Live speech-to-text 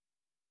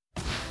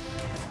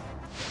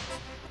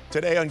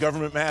Today on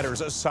Government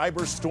Matters, a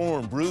cyber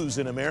storm brews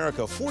in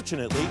America.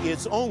 Fortunately,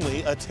 it's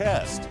only a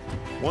test.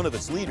 One of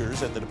its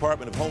leaders at the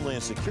Department of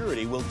Homeland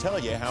Security will tell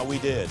you how we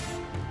did.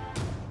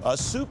 A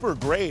super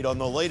grade on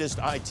the latest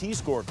IT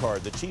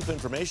scorecard. The chief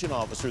information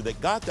officer that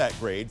got that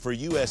grade for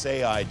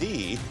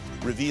USAID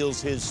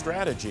reveals his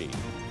strategy.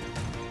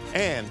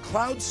 And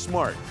Cloud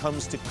Smart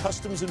comes to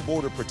Customs and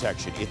Border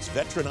Protection, its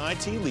veteran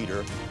IT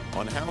leader,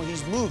 on how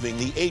he's moving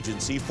the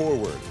agency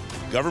forward.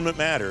 Government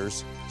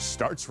Matters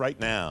starts right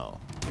now.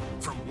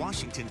 From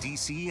Washington,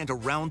 D.C. and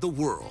around the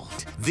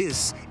world,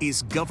 this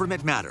is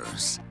Government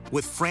Matters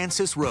with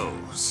Francis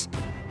Rose.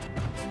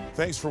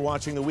 Thanks for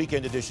watching the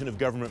weekend edition of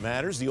Government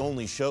Matters, the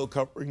only show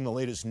covering the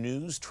latest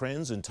news,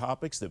 trends, and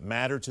topics that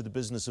matter to the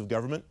business of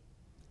government.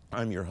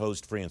 I'm your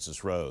host,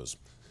 Francis Rose.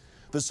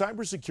 The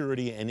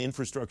Cybersecurity and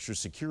Infrastructure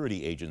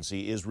Security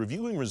Agency is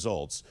reviewing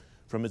results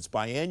from its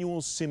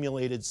biannual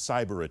simulated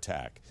cyber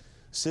attack.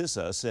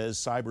 CISA says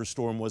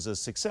Cyberstorm was a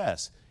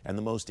success and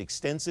the most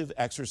extensive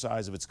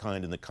exercise of its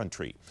kind in the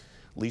country.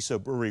 Lisa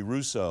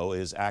Beury-Russo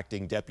is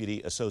Acting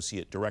Deputy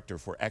Associate Director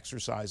for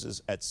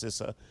Exercises at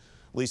CISA.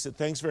 Lisa,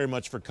 thanks very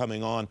much for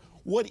coming on.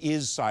 What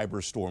is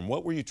Cyberstorm?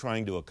 What were you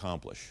trying to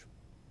accomplish?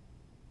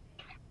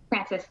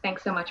 Francis,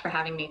 thanks so much for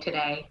having me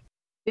today.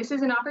 This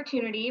is an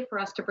opportunity for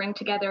us to bring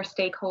together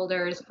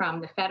stakeholders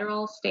from the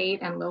federal, state,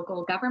 and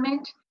local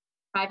government,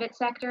 private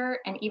sector,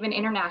 and even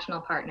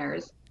international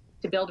partners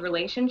to build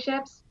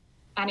relationships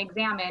and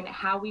examine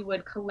how we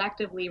would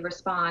collectively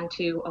respond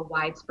to a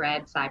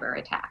widespread cyber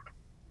attack.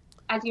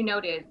 As you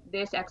noted,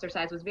 this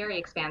exercise was very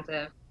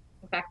expansive.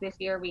 In fact, this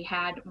year we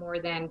had more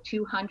than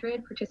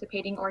 200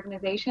 participating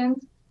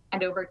organizations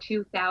and over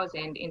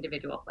 2,000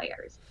 individual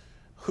players.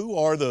 Who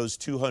are those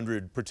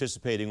 200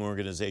 participating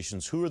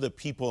organizations? Who are the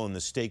people and the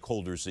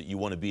stakeholders that you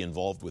want to be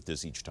involved with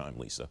this each time,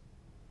 Lisa?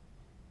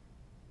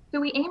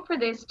 So we aim for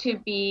this to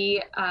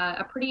be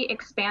a pretty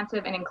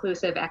expansive and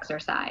inclusive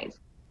exercise.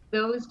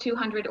 Those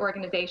 200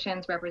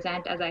 organizations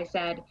represent, as I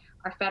said,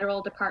 our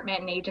federal department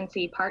and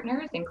agency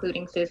partners,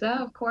 including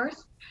CISA, of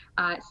course,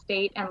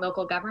 state and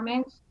local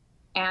governments,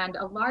 and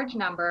a large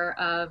number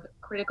of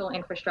critical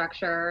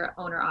infrastructure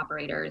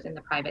owner-operators in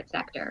the private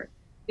sector.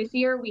 This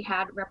year, we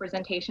had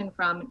representation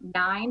from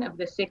 9 of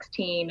the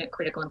 16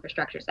 critical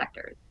infrastructure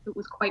sectors. It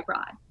was quite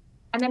broad.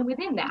 And then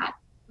within that,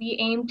 we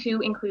aim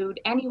to include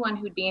anyone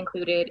who'd be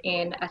included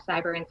in a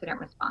cyber incident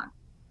response.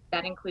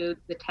 That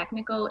includes the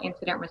technical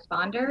incident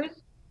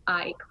responders.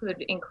 It could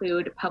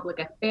include public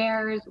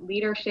affairs,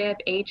 leadership,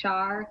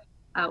 HR,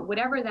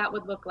 whatever that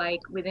would look like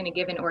within a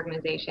given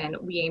organization.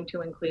 We aim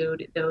to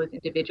include those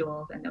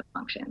individuals and those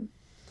functions.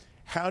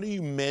 How do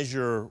you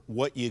measure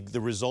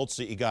the results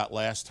that you got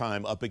last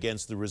time up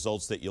against the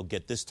results that you'll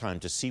get this time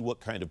to see what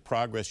kind of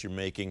progress you're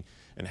making?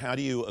 And how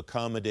do you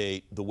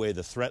accommodate the way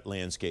the threat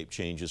landscape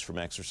changes from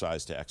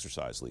exercise to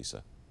exercise,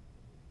 Lisa?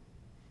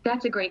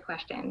 That's a great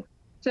question.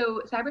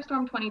 So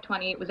Cyberstorm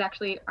 2020 was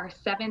actually our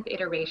 7th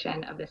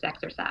iteration of this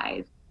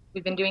exercise.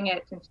 We've been doing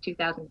it since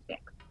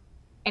 2006.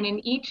 And in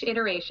each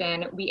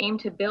iteration, we aim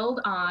to build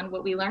on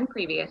what we learned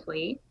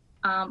previously,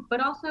 but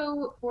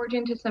also forge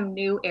into some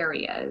new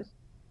areas.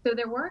 So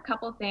there were a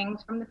couple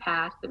things from the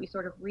past that we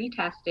sort of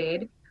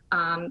retested,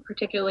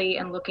 particularly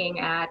in looking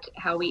at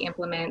how we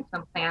implement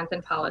some plans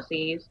and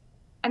policies.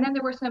 And then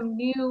there were some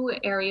new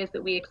areas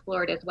that we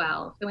explored as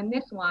well. So in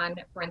this one,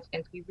 for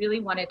instance, we really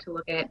wanted to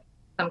look at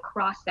some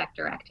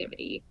cross-sector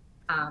activity,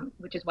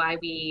 which is why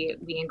we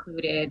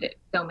included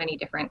so many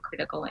different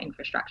critical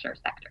infrastructure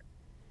sectors.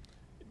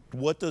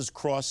 What does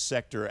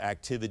cross-sector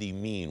activity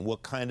mean?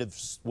 What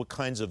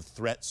kinds of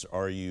threats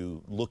are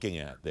you looking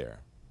at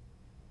there?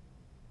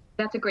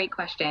 That's a great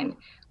question.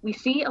 We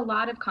see a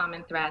lot of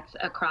common threats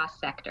across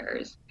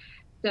sectors.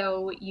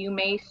 So you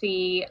may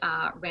see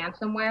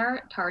ransomware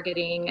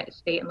targeting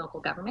state and local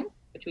governments,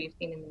 which we've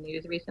seen in the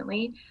news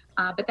recently.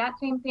 But that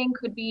same thing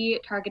could be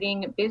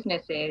targeting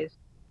businesses,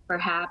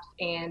 perhaps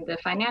in the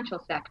financial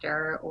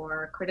sector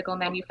or critical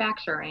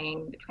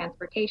manufacturing,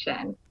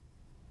 transportation.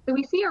 So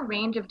we see a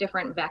range of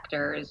different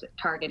vectors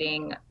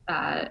targeting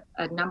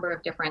a number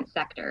of different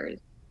sectors.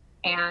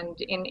 And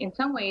in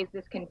some ways,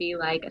 this can be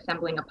like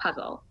assembling a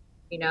puzzle.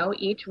 You know,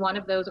 each one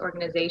of those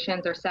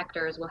organizations or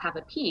sectors will have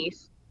a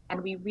piece,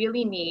 and we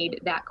really need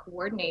that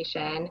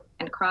coordination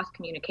and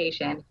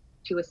cross-communication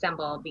to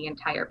assemble the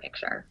entire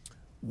picture.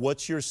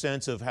 What's your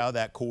sense of how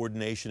that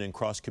coordination and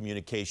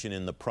cross-communication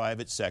in the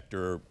private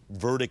sector,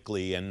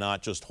 vertically and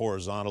not just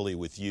horizontally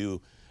with you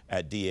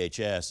at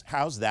DHS,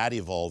 how's that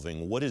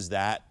evolving? What is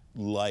that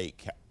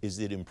like? Is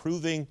it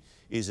improving?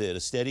 Is it a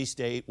steady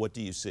state? What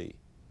do you see?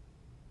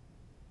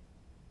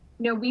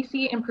 You know, we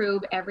see it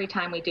improve every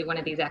time we do one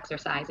of these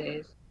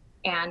exercises.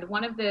 And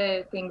one of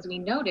the things we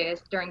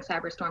noticed during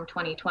Cyberstorm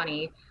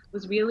 2020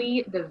 was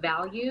really the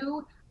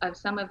value of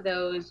some of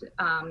those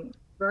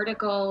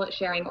vertical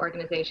sharing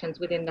organizations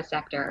within the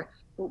sector,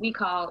 what we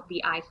call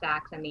the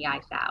ISACs and the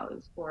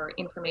ISAOs, or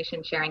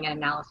Information Sharing and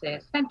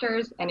Analysis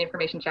Centers and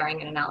Information Sharing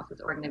and Analysis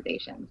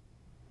Organizations.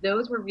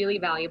 Those were really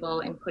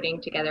valuable in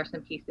putting together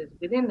some pieces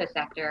within the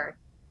sector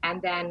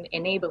and then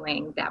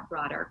enabling that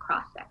broader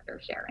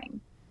cross-sector sharing.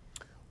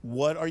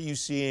 What are you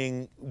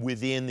seeing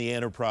within the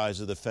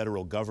enterprise of the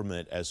federal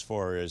government as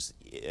far as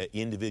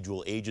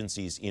individual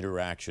agencies'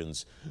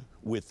 interactions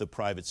with the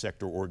private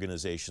sector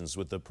organizations,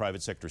 with the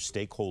private sector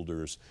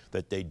stakeholders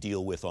that they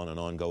deal with on an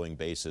ongoing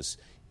basis,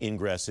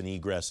 ingress and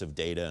egress of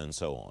data and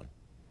so on?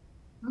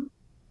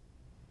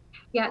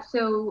 Yeah,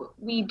 so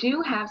we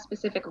do have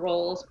specific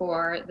roles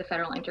for the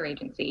federal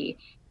interagency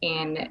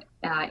in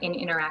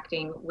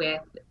interacting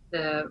with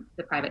the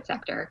private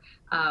sector.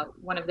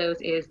 One of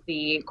those is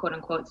the quote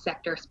unquote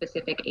sector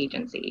specific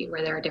agency,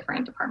 where there are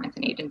different departments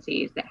and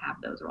agencies that have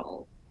those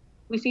roles.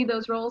 We see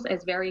those roles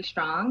as very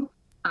strong,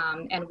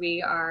 and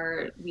we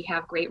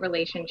have great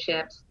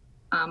relationships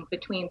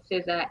between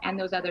CISA and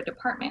those other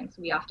departments.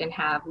 We often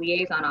have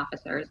liaison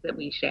officers that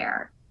we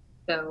share.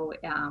 So,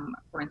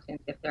 for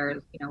instance, if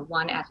there's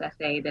one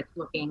SSA that's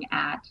looking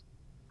at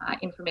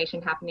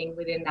information happening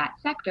within that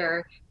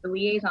sector, the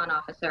liaison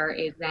officer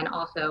is then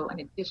also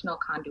an additional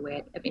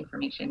conduit of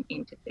information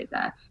into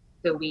CISA.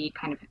 So we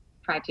kind of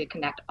try to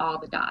connect all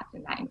the dots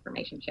in that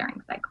information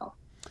sharing cycle.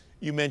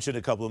 You mentioned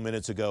a couple of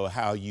minutes ago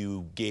how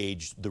you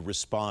gauge the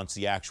response,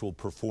 the actual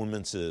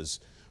performances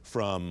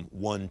from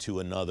one to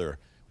another.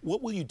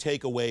 What will you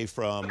take away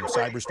from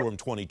Cyberstorm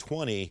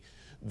 2020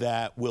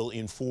 that will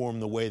inform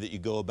the way that you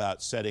go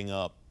about setting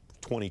up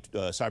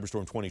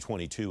Cyberstorm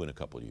 2022 in a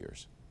couple of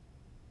years?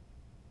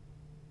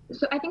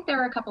 So I think there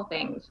are a couple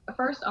things.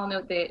 First, I'll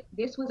note that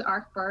this was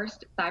our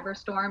first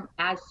Cyberstorm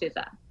as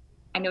CISA.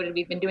 I noted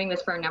we've been doing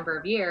this for a number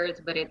of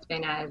years, but it's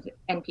been as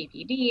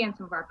NPPD and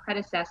some of our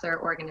predecessor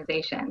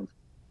organizations.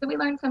 So we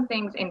learned some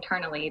things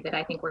internally that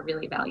I think were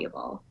really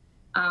valuable.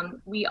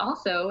 We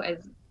also,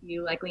 as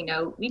you likely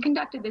know, we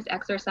conducted this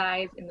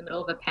exercise in the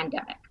middle of a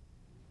pandemic.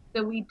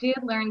 So we did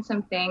learn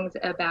some things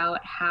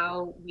about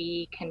how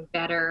we can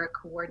better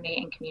coordinate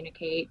and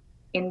communicate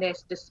in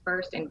this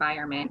dispersed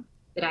environment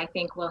that I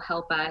think will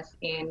help us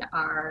in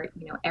our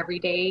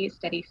everyday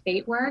steady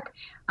state work,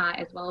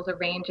 as well as a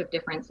range of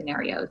different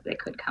scenarios that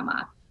could come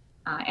up.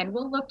 And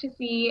we'll look to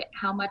see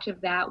how much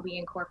of that we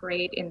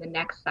incorporate in the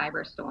next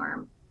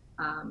Cyberstorm.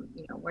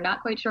 We're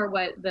not quite sure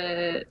what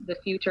the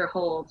future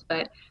holds,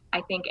 but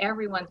I think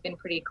everyone's been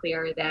pretty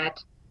clear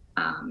that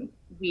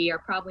we are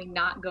probably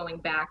not going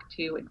back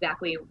to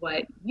exactly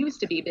what used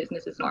to be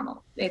business as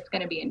normal. It's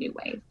going to be a new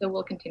way. So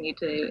we'll continue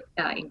to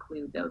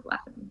include those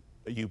lessons.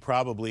 You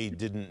probably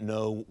didn't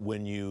know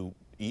when you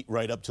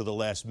right up to the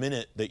last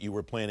minute that you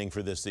were planning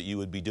for this, that you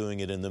would be doing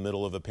it in the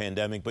middle of a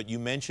pandemic, but you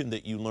mentioned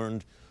that you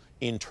learned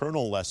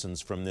internal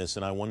lessons from this,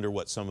 and I wonder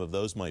what some of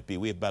those might be.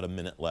 We have about a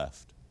minute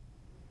left.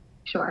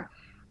 Sure.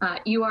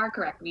 You are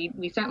correct.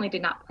 We certainly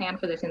did not plan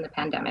for this in the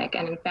pandemic,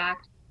 and in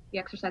fact, the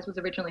exercise was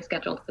originally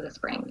scheduled for the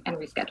spring and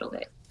rescheduled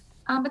it.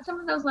 But some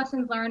of those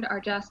lessons learned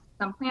are just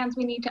some plans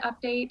we need to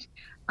update,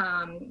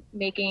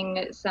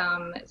 making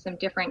some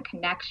different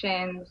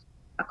connections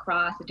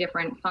across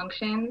different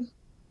functions.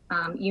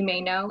 You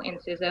may know in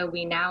CISA,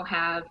 we now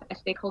have a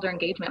stakeholder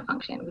engagement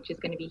function, which is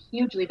going to be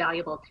hugely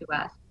valuable to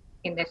us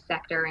in this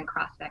sector and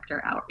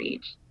cross-sector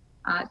outreach.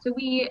 So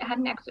we had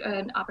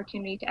an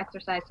opportunity to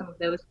exercise some of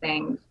those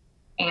things.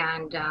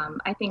 And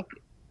I think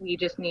we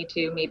just need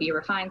to maybe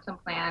refine some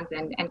plans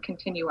and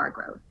continue our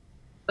growth.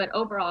 But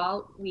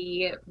overall,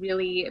 we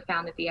really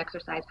found that the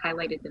exercise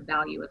highlighted the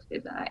value of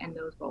CISA and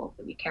those roles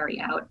that we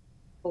carry out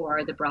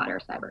for the broader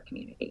cyber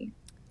community.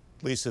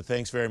 Lisa,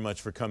 thanks very much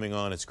for coming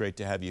on. It's great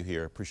to have you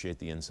here. Appreciate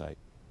the insight.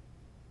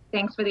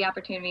 Thanks for the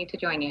opportunity to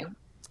join you.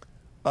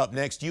 Up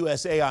next,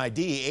 USAID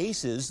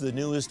aces the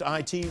newest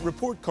IT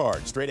report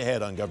card. Straight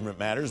ahead on Government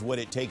Matters, what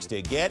it takes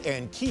to get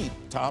and keep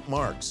top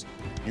marks.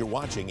 You're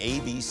watching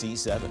ABC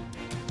 7.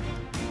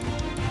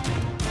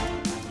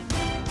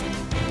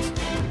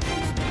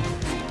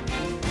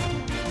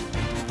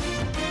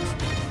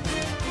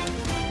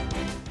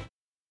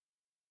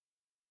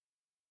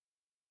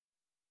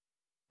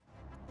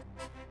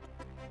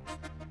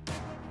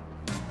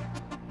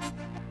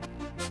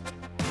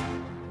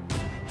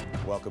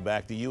 Welcome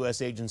back. The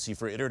U.S. Agency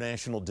for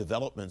International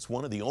Development's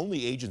one of the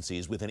only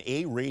agencies with an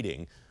A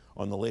rating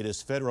on the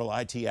latest Federal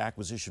IT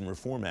Acquisition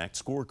Reform Act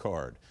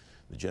scorecard.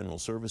 The General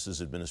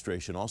Services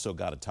Administration also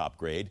got a top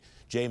grade.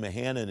 Jay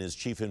Mahanand is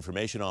Chief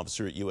Information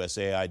Officer at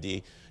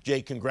USAID.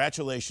 Jay,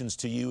 congratulations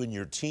to you and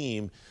your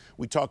team.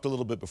 We talked a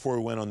little bit before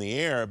we went on the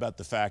air about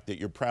the fact that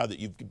you're proud that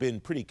you've been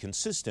pretty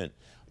consistent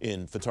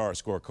in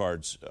FITARA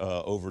scorecards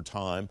over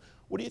time.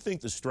 What do you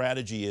think the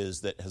strategy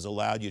is that has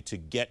allowed you to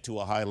get to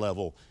a high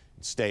level,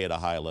 stay at a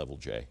high level,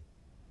 Jay?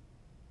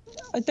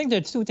 I think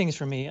there's two things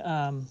for me.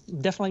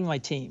 Definitely my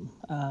team.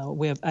 I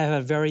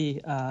have a very,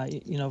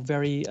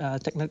 very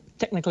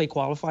technically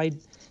qualified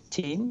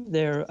team.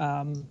 They're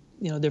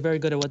very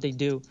good at what they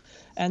do.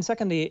 And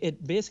secondly,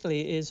 it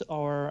basically is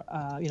our,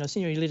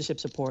 senior leadership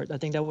support. I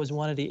think that was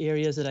one of the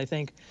areas that I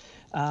think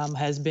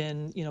has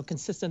been,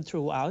 consistent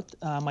throughout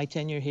my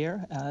tenure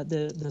here.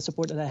 The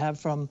support that I have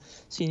from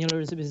senior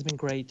leaders has been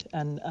great,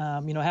 and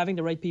having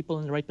the right people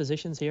in the right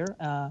positions here,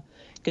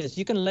 because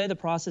you can lay the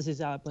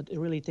processes out, but it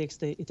really takes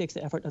the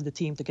effort of the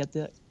team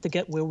to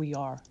get where we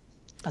are,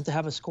 and to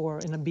have a score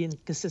and being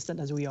consistent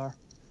as we are.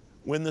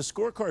 When the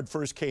scorecard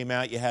first came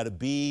out, you had a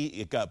B.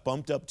 It got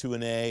bumped up to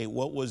an A.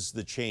 What was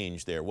the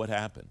change there? What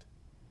happened?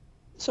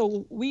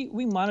 So we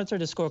monitor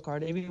the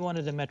scorecard, every one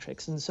of the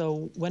metrics. And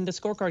so when the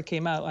scorecard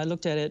came out, I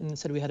looked at it and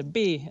said we had a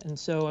B. And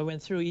so I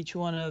went through each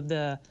one of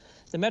the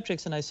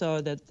metrics, and I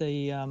saw that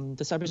the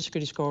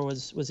cybersecurity score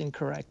was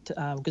incorrect,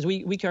 because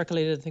we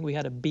calculated, I think we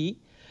had a B.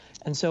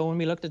 And so when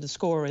we looked at the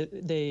score,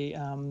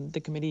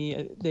 the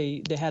committee,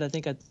 they had, I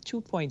think, a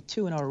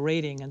 2.2 in our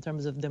rating in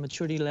terms of the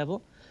maturity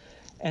level.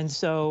 And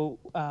so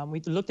we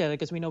looked at it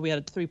because we know we had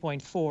a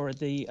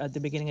 3.4 at the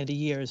beginning of the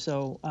year.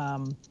 So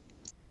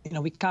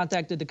we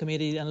contacted the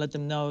committee and let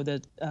them know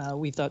that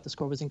we thought the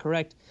score was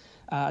incorrect.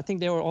 I think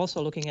they were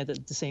also looking at it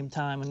at the same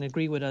time and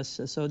agree with us.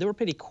 So they were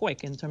pretty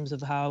quick in terms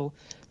of how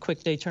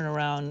quick they turn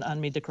around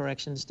and made the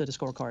corrections to the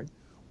scorecard.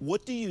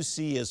 What do you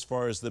see as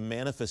far as the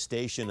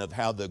manifestation of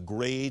how the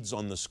grades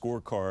on the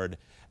scorecard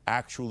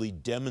actually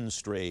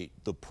demonstrate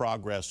the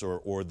progress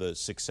or the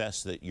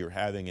success that you're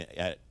having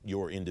at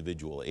your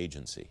individual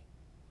agency?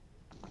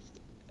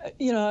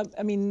 The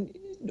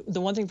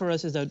one thing for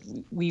us is that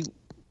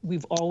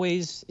we've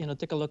always,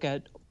 take a look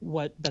at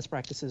what best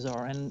practices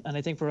are. And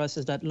I think for us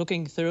is that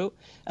looking through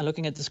and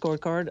looking at the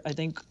scorecard, I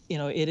think,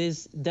 it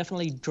is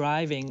definitely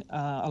driving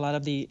a lot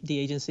of the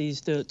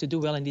agencies to do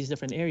well in these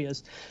different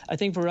areas. I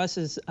think for us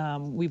is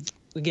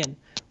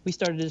we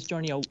started this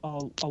journey a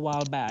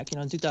while back,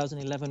 in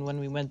 2011 when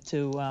we went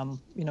to,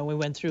 we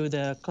went through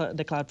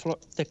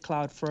the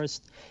Cloud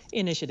First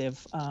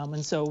initiative.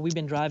 And so we've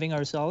been driving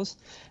ourselves.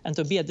 And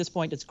to be at this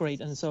point, it's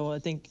great. And so I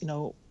think,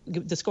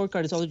 the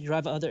scorecard is already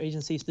driving other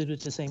agencies to do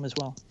the same as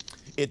well.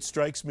 It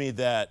strikes me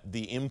that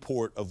the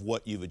import of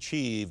what you've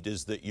achieved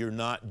is that you're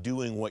not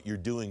doing what you're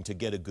doing to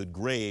get a good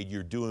grade.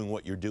 You're doing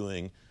what you're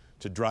doing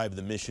to drive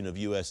the mission of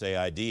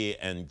USAID,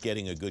 and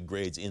getting a good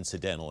grade's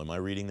incidental. Am I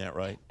reading that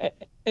right?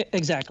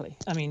 Exactly.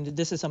 I mean,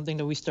 this is something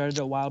that we started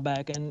a while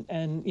back, and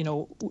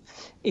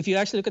if you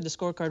actually look at the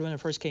scorecard when it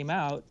first came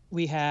out,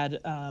 we had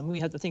I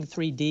think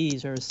 3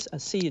 Ds or a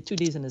C, 2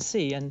 Ds and a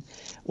C. And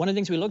one of the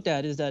things we looked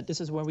at is that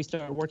this is where we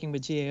started working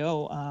with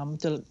GAO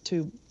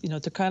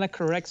to kind of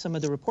correct some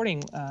of the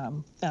reporting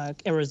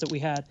errors that we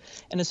had.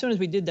 And as soon as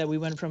we did that, we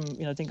went from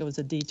I think it was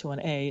a D to an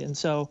A. And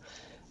so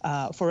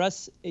for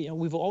us,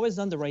 we've always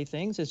done the right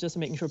things. It's just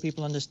making sure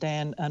people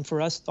understand, and for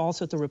us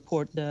also to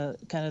report the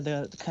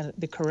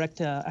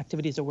correct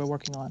activities that we're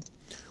working on.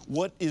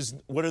 What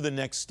are the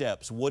next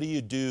steps? What do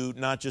you do,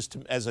 not just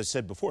to, as I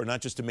said before,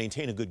 not just to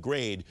maintain a good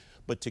grade,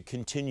 but to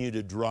continue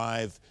to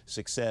drive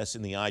success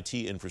in the IT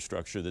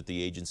infrastructure that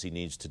the agency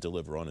needs to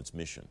deliver on its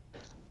mission?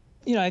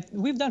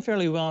 We've done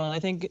fairly well, and I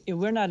think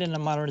we're not in a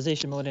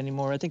modernization mode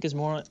anymore. I think it's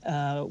more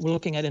we're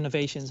looking at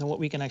innovations and what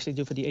we can actually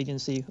do for the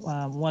agency.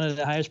 One of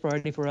the highest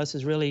priority for us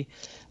is really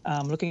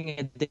looking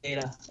at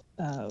data.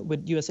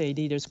 With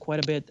USAID, there's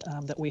quite a bit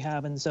that we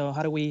have, and so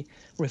how do we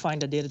refine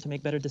the data to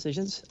make better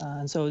decisions?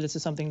 And so this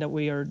is something that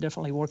we are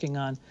definitely working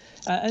on.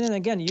 And then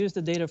again, use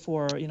the data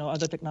for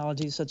other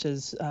technologies such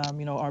as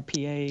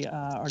RPA,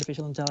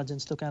 artificial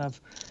intelligence, to kind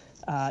of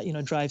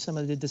drive some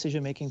of the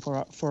decision making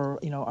for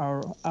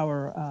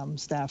our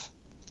staff.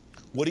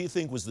 What do you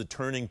think was the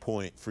turning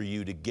point for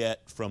you to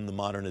get from the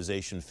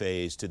modernization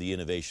phase to the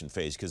innovation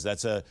phase? Because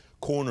that's a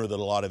corner that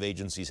a lot of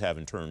agencies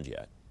haven't turned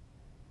yet.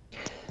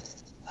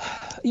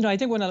 I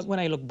think when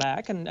I look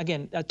back, and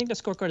again, I think the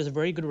scorecard is a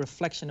very good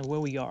reflection of where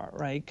we are,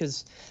 right?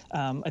 Because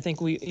I think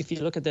if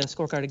you look at the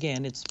scorecard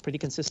again, it's pretty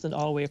consistent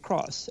all the way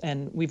across,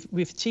 and we've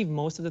achieved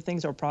most of the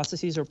things. Our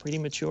processes are pretty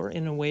mature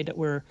in a way that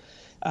we're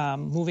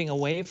moving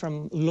away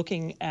from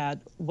looking at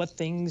what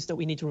things that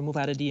we need to remove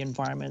out of the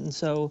environment. And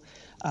so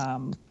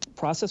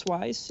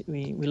process-wise,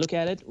 we look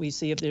at it, we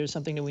see if there's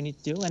something that we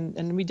need to do,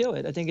 and we do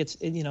it. I think it's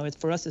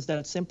for us, it's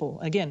that simple.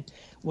 Again,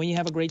 when you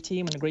have a great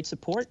team and a great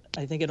support,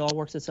 I think it all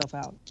works itself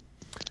out.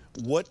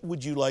 What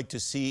would you like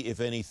to see, if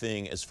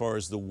anything, as far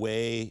as the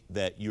way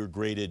that you're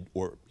graded,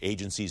 or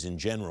agencies in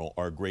general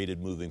are graded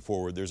moving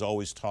forward? There's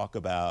always talk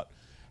about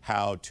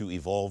how to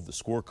evolve the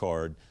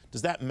scorecard.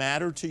 Does that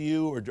matter to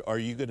you, or are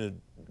you going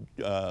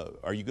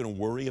to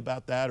worry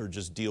about that, or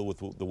just deal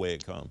with the way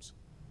it comes?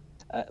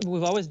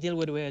 We've always dealt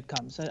with the way it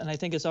comes, and I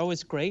think it's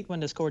always great when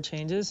the score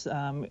changes.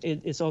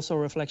 It's also a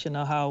reflection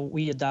of how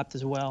we adapt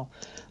as well.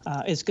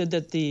 It's good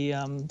that the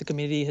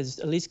committee has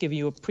at least given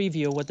you a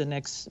preview of what the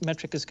next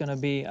metric is going to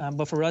be.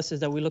 But for us is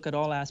that we look at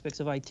all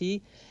aspects of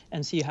IT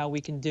and see how we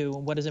can do,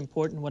 what is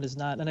important, what is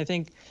not. And I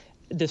think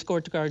the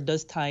scorecard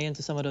does tie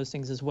into some of those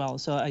things as well.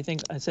 So I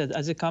think I said,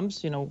 as it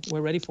comes,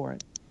 we're ready for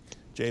it.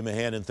 Jay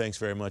Mahanand, thanks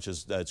very much.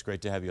 It's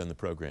great to have you on the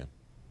program.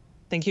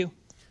 Thank you.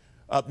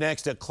 Up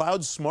next, a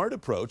cloud-smart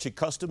approach at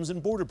Customs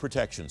and Border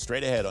Protection.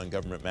 Straight ahead on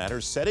Government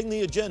Matters, setting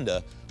the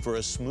agenda for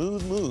a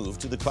smooth move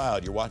to the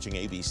cloud. You're watching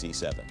ABC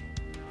 7.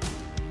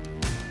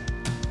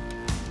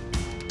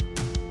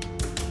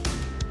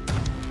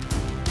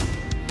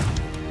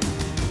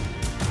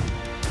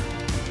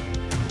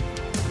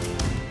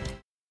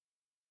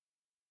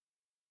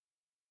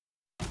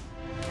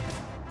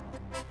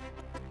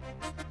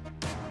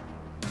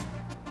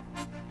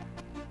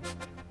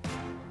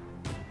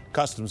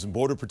 Customs and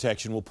Border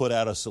Protection will put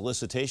out a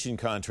solicitation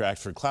contract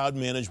for cloud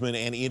management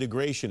and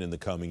integration in the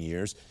coming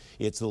years.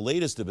 It's the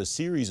latest of a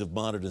series of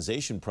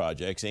modernization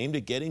projects aimed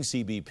at getting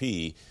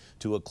CBP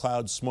to a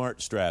cloud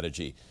smart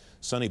strategy.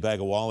 Sonny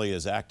Bhagowalia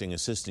is Acting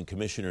Assistant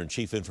Commissioner and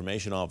Chief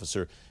Information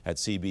Officer at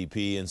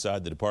CBP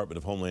inside the Department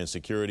of Homeland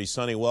Security.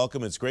 Sonny,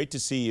 welcome. It's great to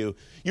see you.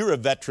 You're a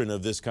veteran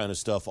of this kind of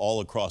stuff all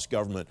across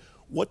government.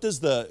 What does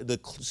the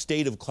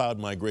state of cloud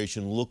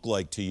migration look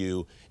like to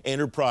you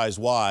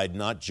enterprise-wide,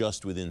 not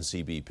just within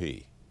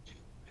CBP?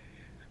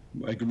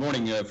 Good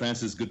morning,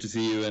 Francis. Good to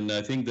see you. And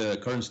I think the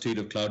current state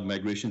of cloud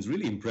migration is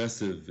really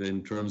impressive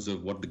in terms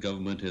of what the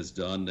government has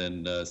done.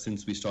 And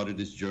since we started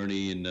this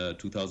journey in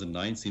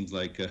 2009, seems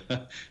like,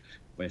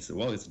 it's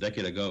a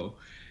decade ago.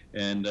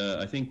 And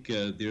I think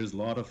there's a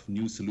lot of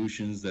new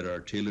solutions that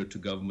are tailored to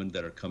government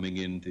that are coming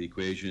into the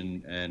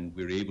equation, and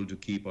we're able to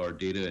keep our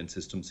data and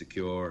systems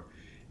secure.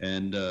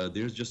 And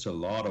there's just a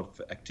lot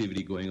of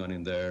activity going on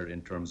in there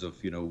in terms of,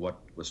 what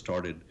was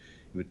started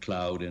with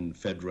cloud and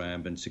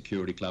FedRAMP and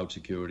security, cloud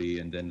security,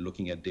 and then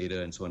looking at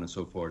data and so on and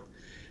so forth.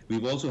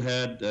 We've also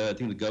had, I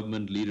think, the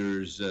government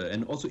leaders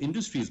and also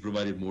industries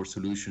provided more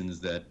solutions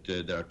that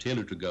are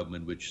tailored to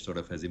government, which sort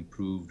of has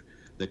improved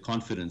the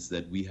confidence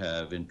that we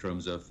have in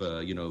terms of,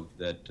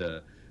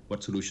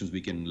 what solutions we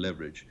can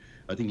leverage.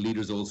 I think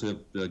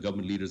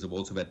government leaders have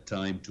also had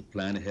time to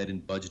plan ahead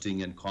in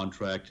budgeting and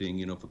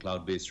contracting, for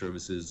cloud-based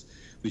services,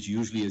 which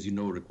usually, as you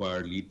know,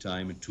 require lead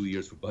time and 2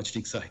 years for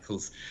budgeting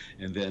cycles.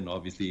 And then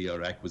obviously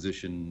our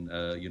acquisition,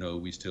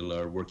 we still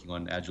are working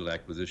on agile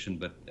acquisition,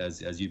 but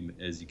as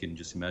you can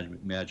just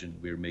imagine,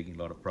 we're making a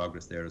lot of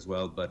progress there as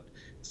well, but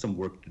some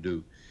work to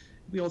do.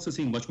 We're also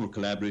seeing much more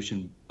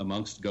collaboration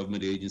amongst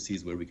government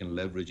agencies where we can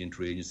leverage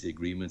interagency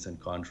agreements and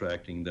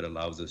contracting that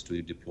allows us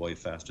to deploy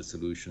faster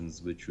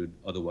solutions, which would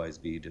otherwise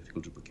be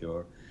difficult to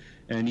procure.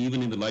 And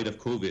even in the light of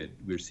COVID,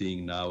 we're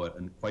seeing now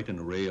quite an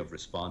array of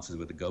responses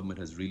where the government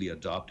has really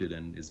adopted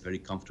and is very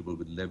comfortable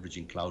with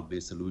leveraging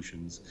cloud-based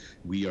solutions.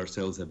 We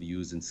ourselves have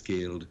used and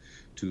scaled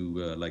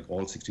to like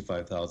all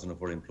 65,000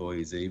 of our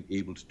employees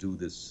able to do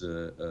this,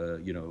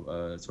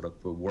 sort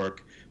of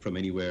work from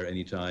anywhere,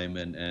 anytime.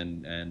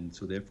 And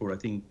so therefore, I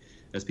think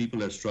as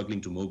people are struggling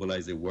to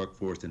mobilize their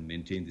workforce and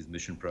maintain these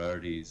mission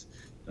priorities,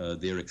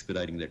 they're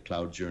expediting their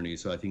cloud journey.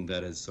 So I think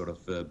that has sort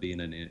of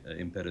been an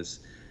impetus.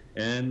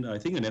 And I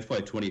think in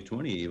FY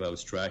 2020, I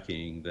was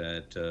tracking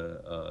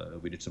that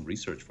we did some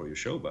research for your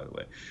show, by the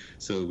way.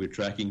 So we're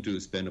tracking to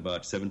spend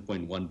about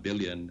 $7.1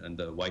 billion on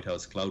the White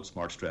House Cloud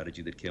Smart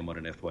strategy that came out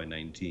in FY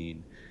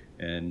 19.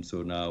 And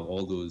so now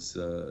all those,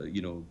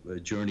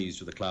 journeys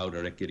to the cloud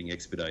are getting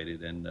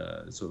expedited. And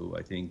so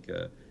I think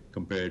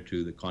compared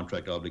to the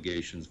contract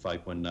obligations,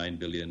 $5.9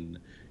 billion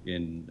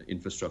in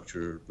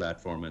infrastructure,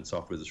 platform, and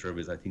software as a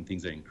service, I think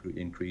things are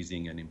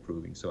increasing and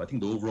improving. So I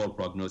think the overall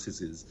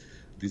prognosis is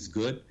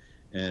good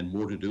and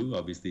more to do.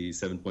 Obviously,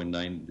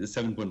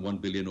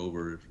 7.1 billion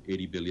over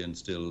 80 billion,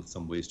 still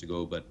some ways to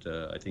go, but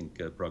I think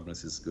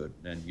prognosis is good.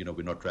 And,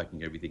 we're not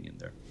tracking everything in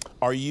there.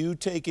 Are you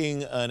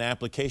taking an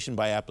application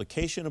by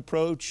application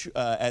approach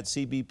at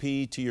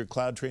CBP to your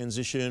cloud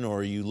transition, or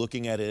are you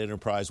looking at it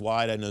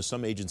enterprise-wide? I know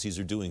some agencies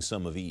are doing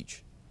some of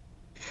each.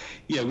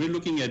 Yeah, we're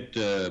looking at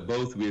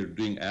both. We're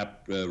doing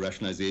app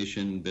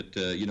rationalization, but,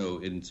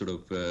 in sort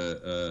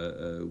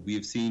of, we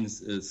have seen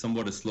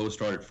somewhat a slow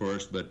start at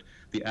first, but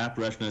the app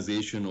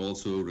rationalization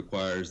also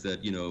requires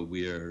that,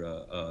 we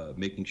are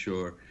making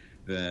sure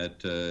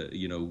that,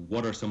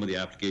 what are some of the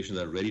applications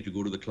that are ready to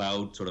go to the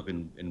cloud, sort of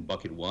in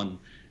bucket one.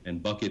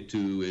 And bucket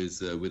two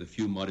is with a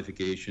few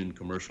modification,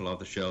 commercial off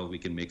the shelf, we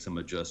can make some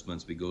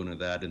adjustments. We go into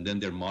that. And then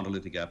there are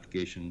monolithic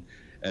application.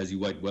 As you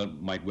might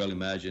well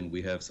imagine,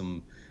 we have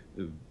some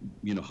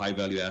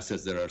high-value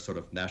assets that are sort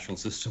of national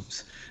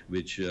systems,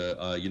 which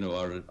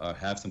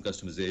have some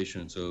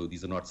customization. So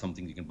these are not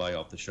something you can buy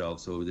off the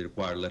shelf. So they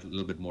require a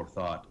little bit more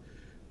thought.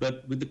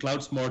 But with the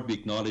Cloud Smart, we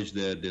acknowledge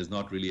that there's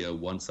not really a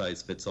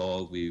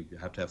one-size-fits-all. We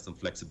have to have some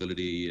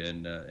flexibility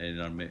and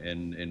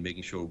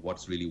making sure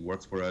what's really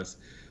works for us.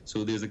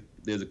 So there's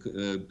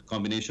a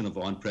combination of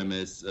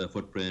on-premise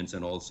footprints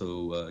and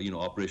also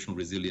operational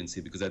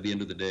resiliency, because at the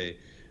end of the day,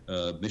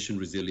 mission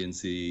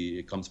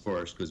resiliency comes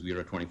first because we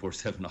are a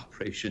 24/7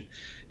 operation.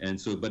 And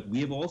so, but we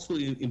have also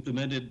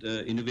implemented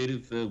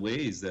innovative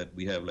ways that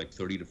we have like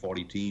 30 to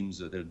 40 teams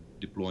that are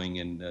deploying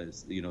in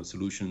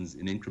solutions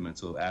in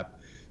increments. So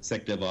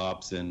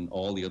SecDevOps and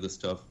all the other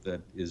stuff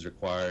that is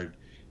required,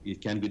 it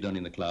can be done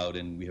in the cloud,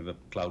 and we have a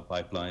cloud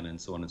pipeline and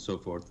so on and so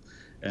forth.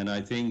 And I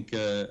think,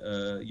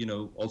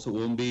 also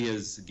OMB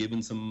has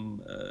given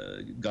some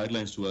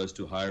guidelines to us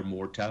to hire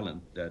more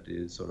talent that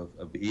is sort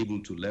of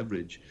able to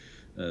leverage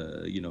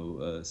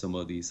some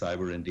of the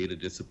cyber and data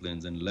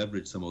disciplines and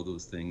leverage some of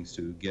those things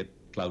to get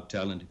cloud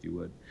talent, if you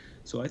would.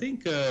 So I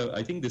think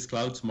this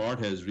Cloud Smart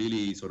has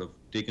really sort of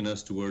taken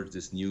us towards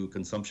this new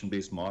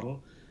consumption-based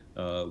model.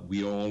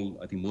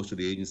 I think most of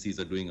the agencies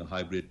are doing a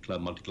hybrid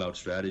multi-cloud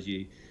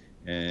strategy,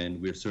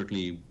 and we're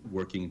certainly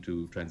working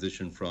to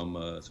transition from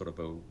sort of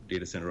a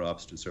data center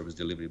ops to service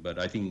delivery. But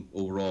I think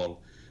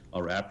overall,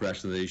 our app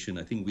rationalization.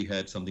 I think we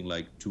had something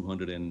like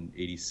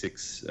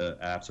 286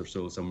 apps or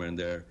so, somewhere in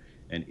there,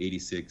 and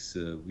 86,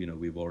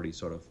 we've already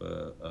sort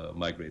of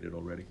migrated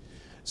already.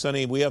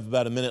 Sonny, we have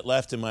about a minute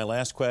left, and my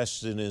last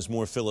question is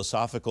more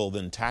philosophical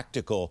than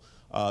tactical.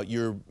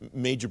 Your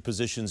major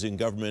positions in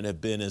government have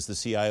been as the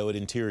CIO at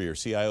Interior,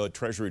 CIO at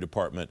Treasury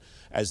Department,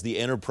 as the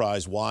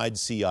enterprise-wide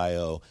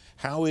CIO.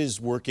 How is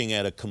working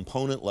at a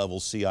component-level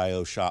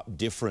CIO shop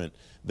different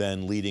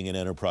than leading an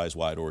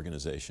enterprise-wide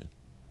organization?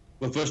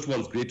 Well, first of all,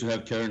 it's great to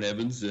have Karen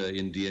Evans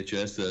in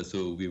DHS,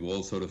 so we've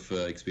all sort of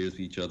experienced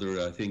each other.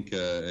 I think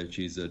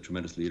she's a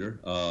tremendous leader.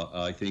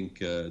 I think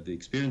the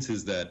experience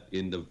is that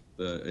in the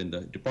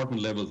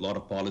department level, a lot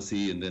of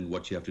policy, and then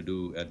what you have to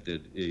do at the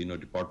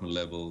department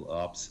level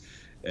ops.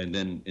 And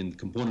then in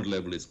component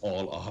level, it's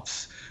all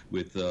ops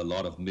with a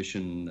lot of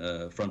mission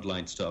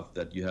frontline stuff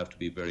that you have to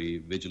be very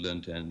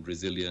vigilant and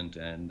resilient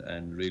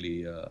and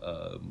really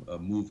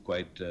move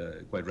quite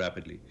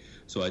rapidly.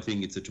 So I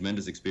think it's a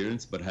tremendous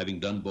experience, but having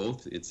done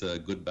both, it's a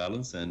good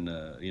balance and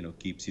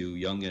keeps you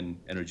young and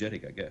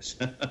energetic, I guess.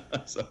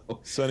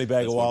 Sonny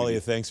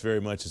Bhagowalia, thanks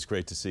very much. It's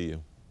great to see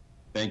you.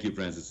 Thank you,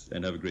 Francis,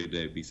 and have a great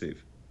day. Be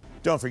safe.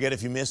 Don't forget,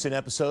 if you missed an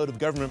episode of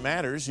Government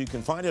Matters, you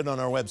can find it on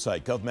our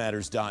website,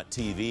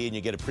 govmatters.tv, and you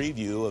get a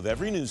preview of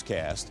every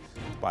newscast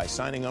by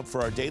signing up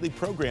for our daily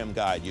program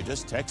guide. You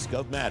just text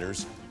Gov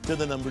Matters to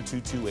the number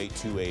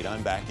 22828.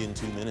 I'm back in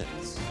 2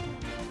 minutes.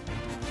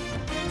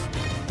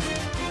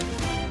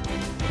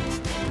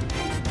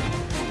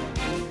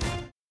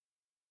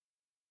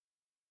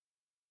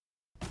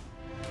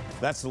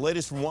 That's the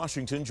latest from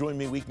Washington. Join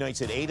me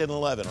weeknights at 8 and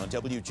 11 on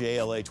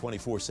WJLA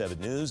 24/7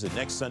 News and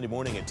next Sunday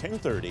morning at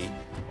 10:30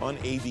 on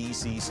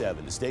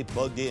ABC7 to stay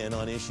plugged in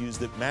on issues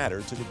that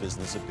matter to the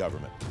business of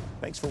government.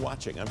 Thanks for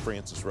watching. I'm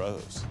Francis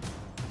Rose.